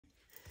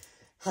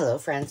Hello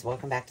friends,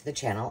 welcome back to the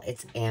channel.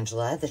 It's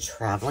Angela, the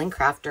Traveling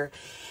Crafter,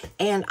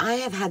 and I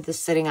have had this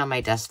sitting on my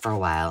desk for a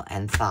while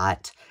and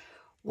thought,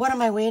 what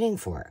am I waiting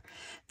for?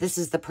 This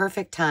is the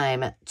perfect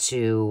time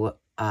to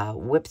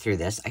whip through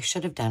this. I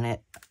should have done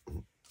it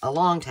a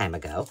long time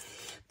ago,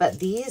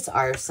 but these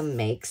are some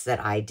makes that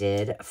I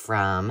did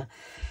from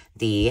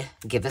the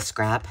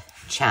GiveAScrap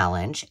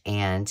challenge,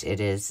 and it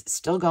is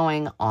still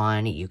going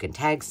on. You can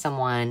tag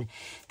someone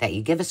that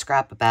you give a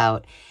scrap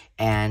about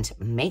and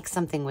make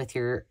something with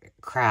your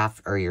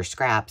craft or your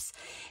scraps.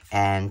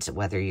 And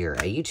whether you're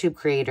a YouTube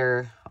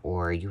creator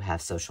or you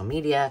have social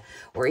media,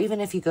 or even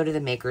if you go to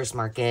the Makers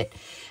Market,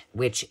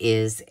 which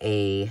is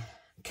a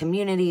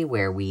community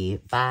where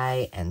we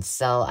buy and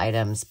sell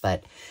items,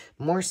 but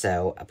more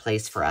so a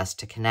place for us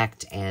to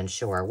connect and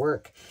show our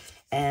work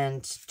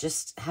and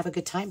just have a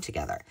good time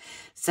together.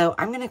 So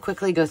I'm going to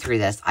quickly go through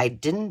this. I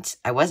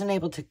wasn't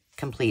able to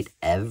complete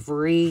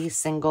every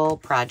single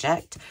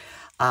project,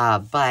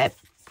 but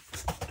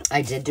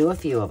I did do a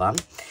few of them,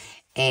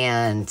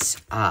 and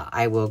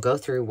I will go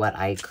through what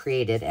I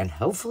created, and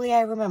hopefully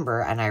I remember,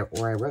 and I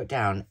wrote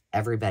down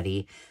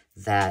everybody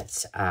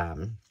that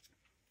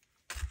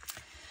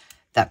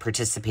that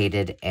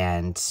participated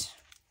and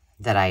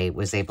that I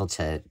was able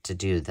to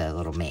do the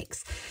little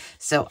makes.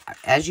 So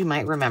as you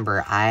might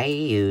remember, I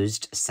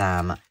used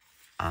some,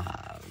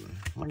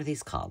 what are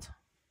these called?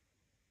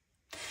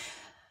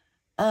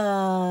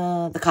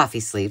 The coffee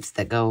sleeves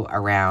that go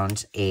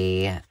around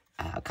a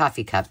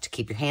coffee cup to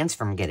keep your hands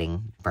from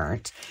getting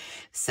burnt.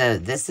 So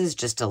this is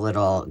just a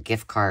little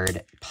gift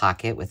card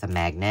pocket with a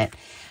magnet.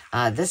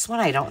 This one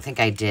I don't think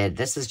I did.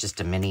 This is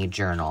just a mini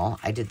journal.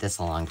 I did this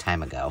a long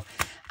time ago,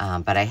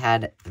 but I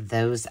had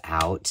those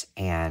out,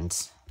 and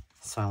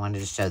so I wanted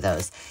to show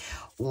those.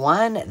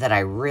 One that I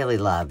really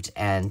loved,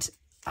 and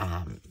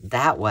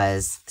that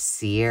was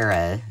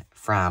Sierra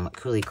from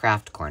Cooley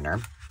Craft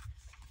Corner.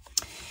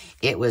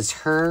 It was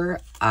her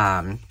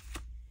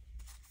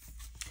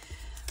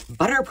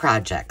butter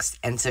projects,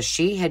 and so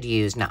she had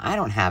used, now I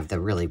don't have the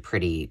really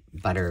pretty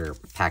butter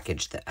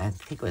package that I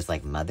think it was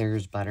like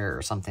Mother's butter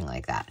or something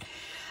like that,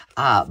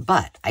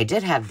 but I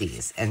did have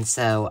these, and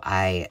so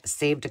I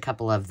saved a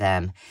couple of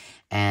them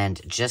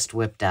and just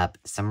whipped up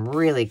some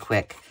really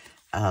quick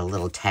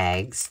little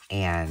tags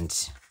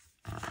and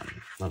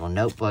little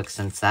notebooks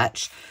and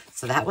such.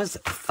 So that was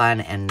fun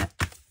and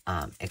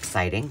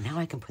exciting. Now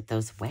I can put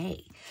those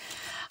away.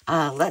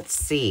 Let's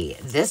see.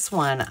 This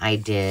one I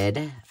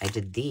did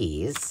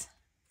these.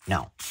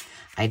 No,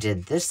 I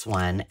did this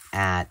one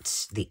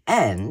at the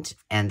end,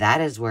 and that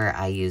is where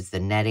I used the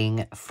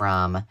netting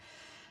from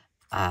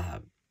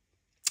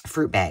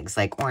fruit bags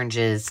like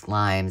oranges,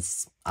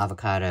 limes,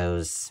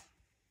 avocados,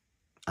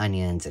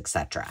 onions,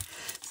 etc.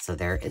 So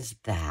there is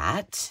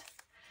that.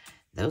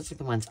 Those are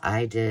the ones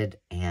I did,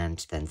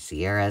 and then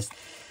Sierra's.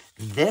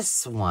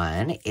 This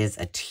one is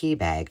a tea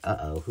bag.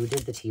 Uh-oh, who did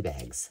the tea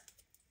bags?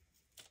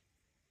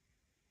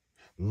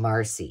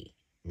 Marcy.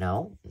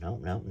 No. Oh,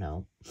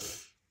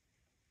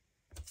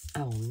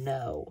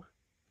 no.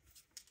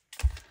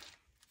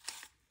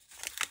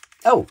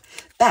 Oh,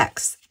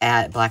 Bex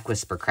at Black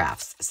Whisper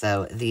Crafts.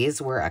 So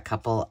these were a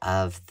couple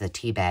of the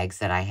tea bags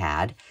that I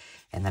had,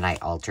 and then I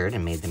altered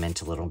and made them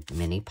into little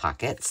mini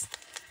pockets.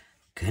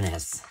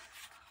 Goodness.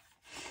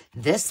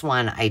 This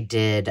one I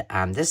did,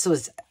 this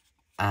was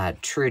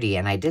Trudy,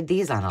 and I did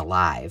these on a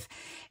live,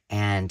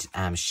 and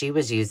she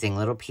was using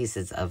little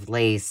pieces of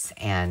lace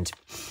and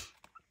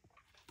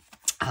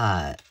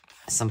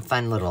some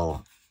fun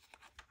little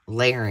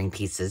layering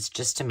pieces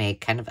just to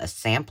make kind of a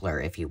sampler,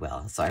 if you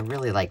will. So I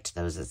really liked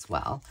those as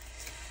well.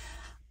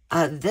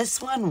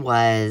 This one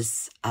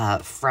was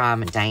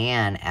from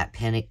Diane at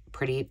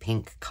Pretty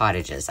Pink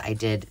Cottages. I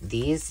did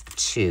these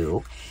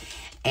two,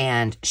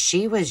 and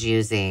she was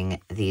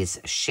using these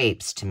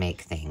shapes to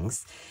make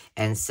things.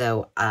 And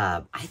so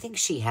I think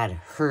she had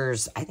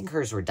hers, I think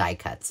hers were die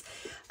cuts,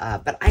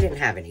 but I didn't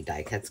have any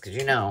die cuts because,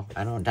 you know,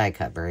 I don't die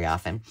cut very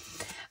often.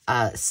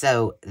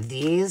 So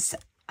these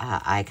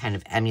I kind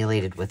of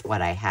emulated with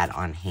what I had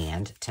on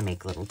hand to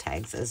make little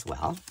tags as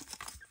well.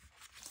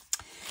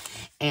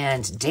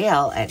 And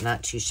Dale at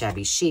Not Too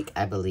Shabby Chic,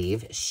 I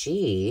believe,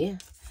 she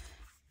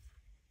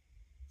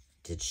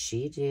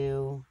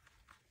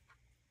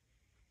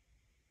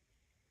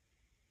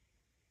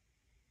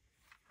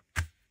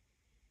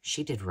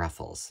did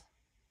ruffles.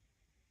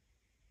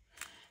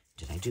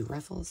 Did I do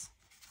ruffles?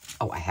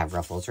 Oh, I have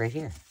ruffles right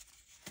here.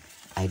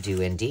 I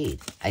do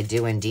indeed. I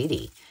do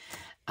indeedy.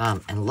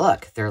 And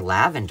look, they're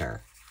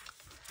lavender.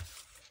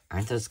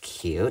 Aren't those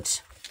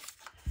cute?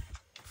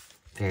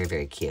 Very,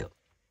 very cute.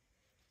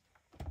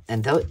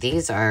 And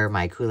these are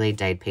my Kool-Aid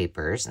dyed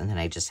papers. And then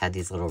I just had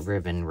these little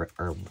ribbon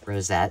or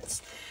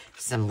rosettes,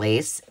 some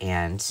lace,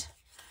 and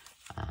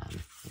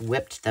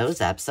whipped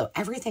those up. So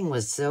everything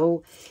was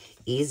so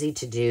easy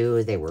to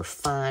do. They were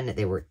fun.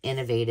 They were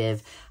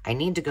innovative. I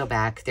need to go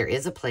back. There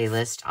is a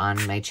playlist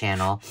on my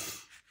channel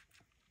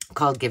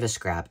called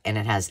GiveAScrap, and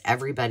it has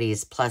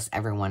everybody's plus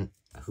everyone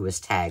who is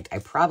tagged. I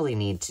probably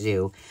need to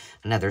do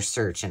another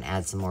search and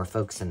add some more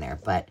folks in there,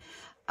 but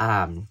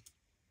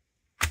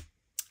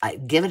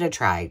give it a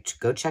try.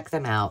 Go check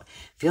them out.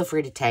 Feel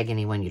free to tag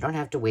anyone. You don't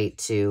have to wait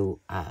to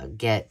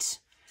get,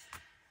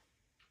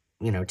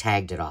 you know,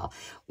 tagged at all.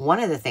 One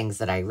of the things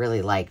that I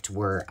really liked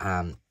were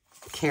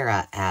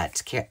Kara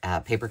at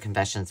Paper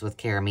Confessions with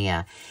Kara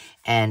Mia,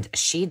 and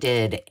she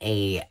did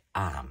a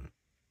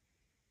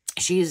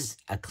she used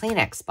a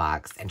Kleenex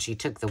box, and she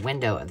took the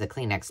window of the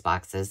Kleenex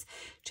boxes,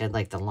 she had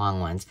like the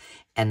long ones,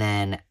 and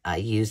then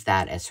used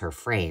that as her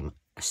frame.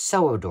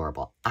 So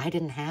adorable. I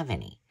didn't have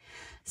any,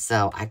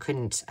 so I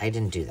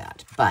didn't do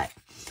that. But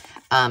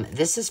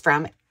this is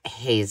from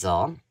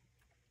Hazel,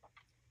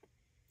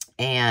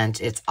 and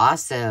it's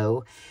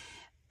also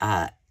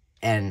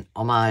an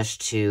homage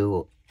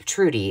to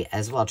Trudy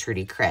as well,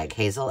 Trudy Craig.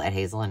 Hazel at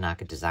Hazel and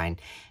Naka Design,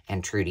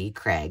 and Trudy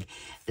Craig.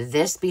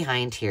 This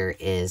behind here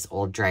is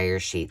old dryer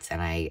sheets that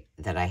I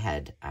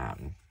had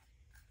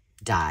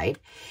dyed.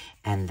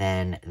 And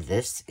then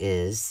this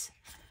is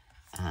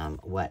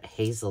what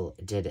Hazel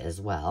did as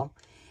well.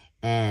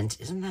 And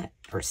isn't that,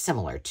 or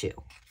similar too,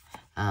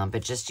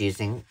 but just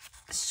using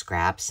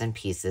scraps and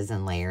pieces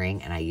and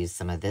layering. And I used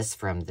some of this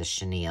from the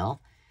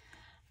chenille.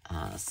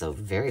 So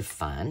very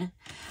fun.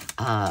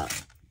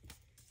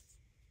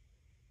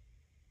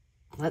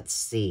 Let's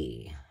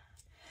see.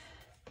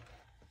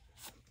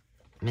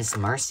 Miss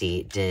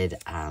Marcy did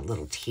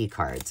little tea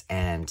cards,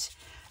 and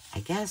I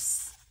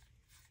guess,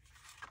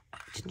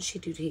 didn't she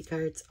do tea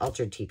cards?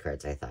 Altered tea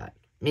cards, I thought.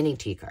 Mini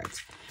tea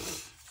cards.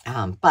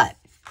 But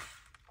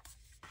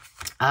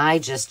I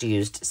just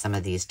used some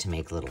of these to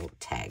make little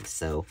tags.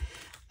 So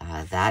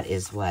that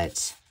is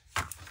what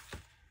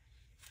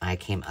I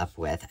came up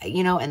with.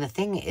 You know, and the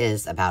thing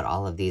is about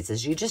all of these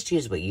is you just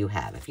use what you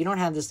have. If you don't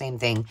have the same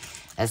thing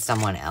as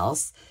someone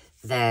else,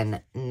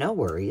 then no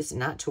worries,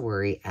 not to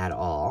worry at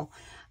all.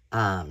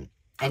 And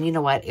you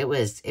know what? It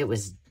was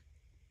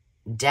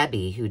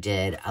Debbie who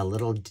did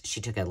she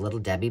took a little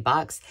Debbie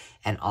box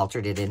and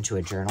altered it into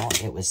a journal.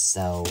 It was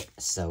so,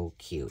 so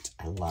cute.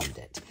 I loved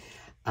it.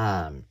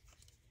 And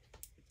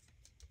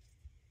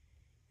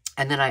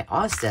then I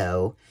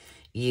also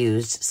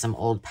used some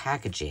old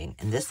packaging,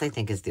 and this I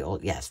think is the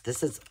old, yes,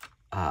 this is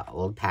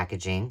old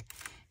packaging.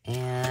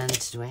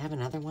 And do I have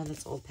another one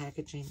that's old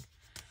packaging?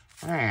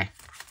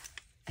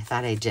 I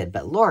thought I did,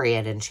 but Lori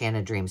at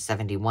Enchanted Dream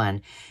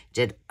 71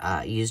 did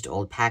used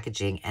old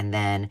packaging, and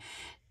then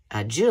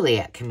Julie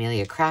at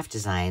Camellia Craft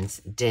Designs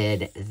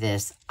did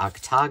this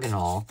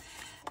octagonal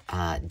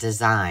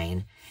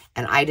design,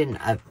 and I didn't,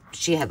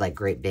 she had like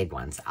great big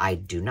ones. I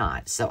do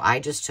not. So I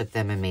just took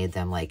them and made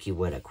them like you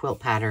would a quilt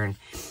pattern.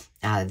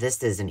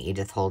 This is an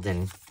Edith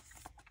Holden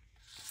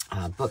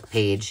book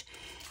page,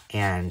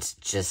 and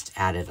just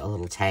added a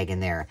little tag in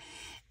there.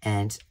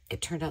 And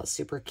it turned out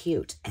super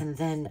cute. And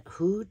then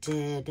who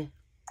did,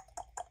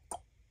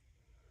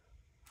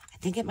 I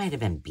think it might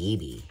have been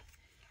BB.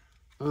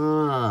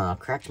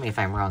 Correct me if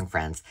I'm wrong,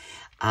 friends.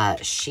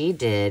 She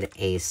did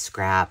a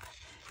scrap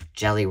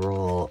jelly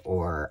roll,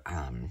 or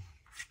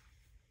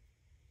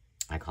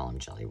I call them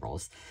jelly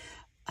rolls,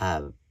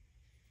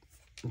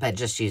 but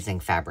just using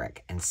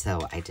fabric. And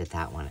so I did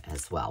that one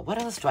as well.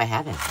 What else do I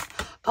have in here?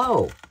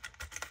 Oh,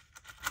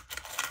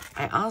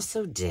 I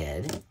also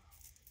did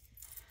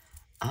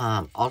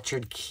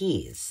altered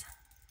keys.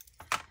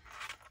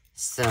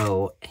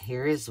 So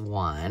here is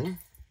one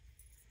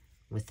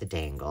with the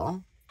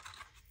dangle,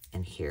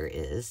 and here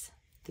is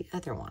the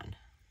other one.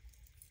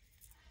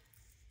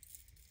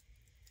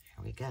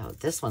 There we go.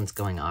 This one's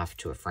going off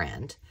to a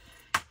friend,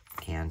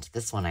 and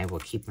this one I will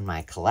keep in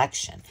my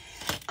collection.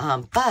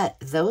 But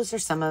those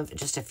are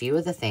just a few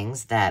of the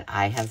things that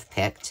I have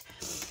picked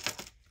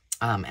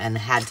and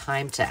had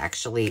time to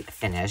actually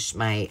finish.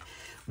 My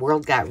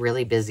world got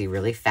really busy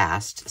really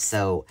fast,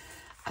 so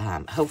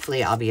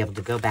hopefully I'll be able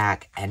to go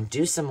back and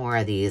do some more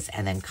of these,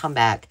 and then come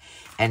back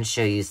and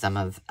show you some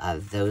of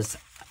those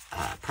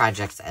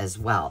projects as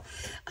well.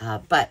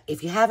 But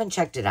if you haven't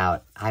checked it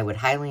out, I would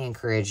highly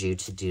encourage you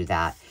to do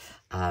that.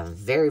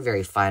 Very,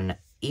 very fun,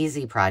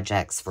 easy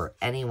projects for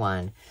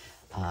anyone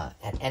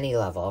at any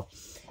level.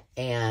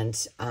 And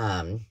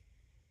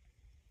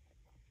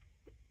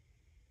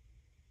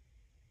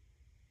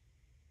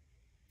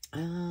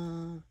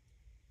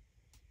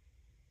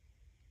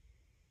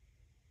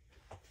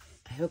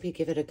I hope you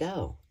give it a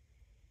go.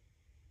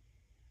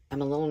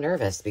 I'm a little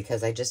nervous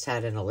because I just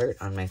had an alert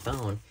on my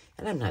phone,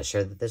 and I'm not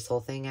sure that this whole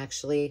thing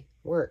actually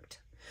worked.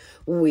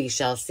 We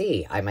shall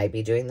see. I might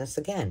be doing this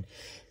again.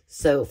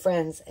 So,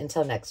 friends,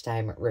 until next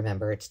time,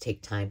 remember to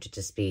take time to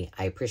just be.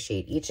 I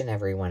appreciate each and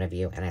every one of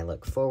you, and I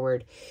look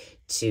forward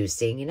to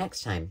seeing you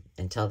next time.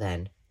 Until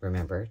then,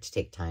 remember to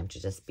take time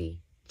to just be.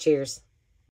 Cheers.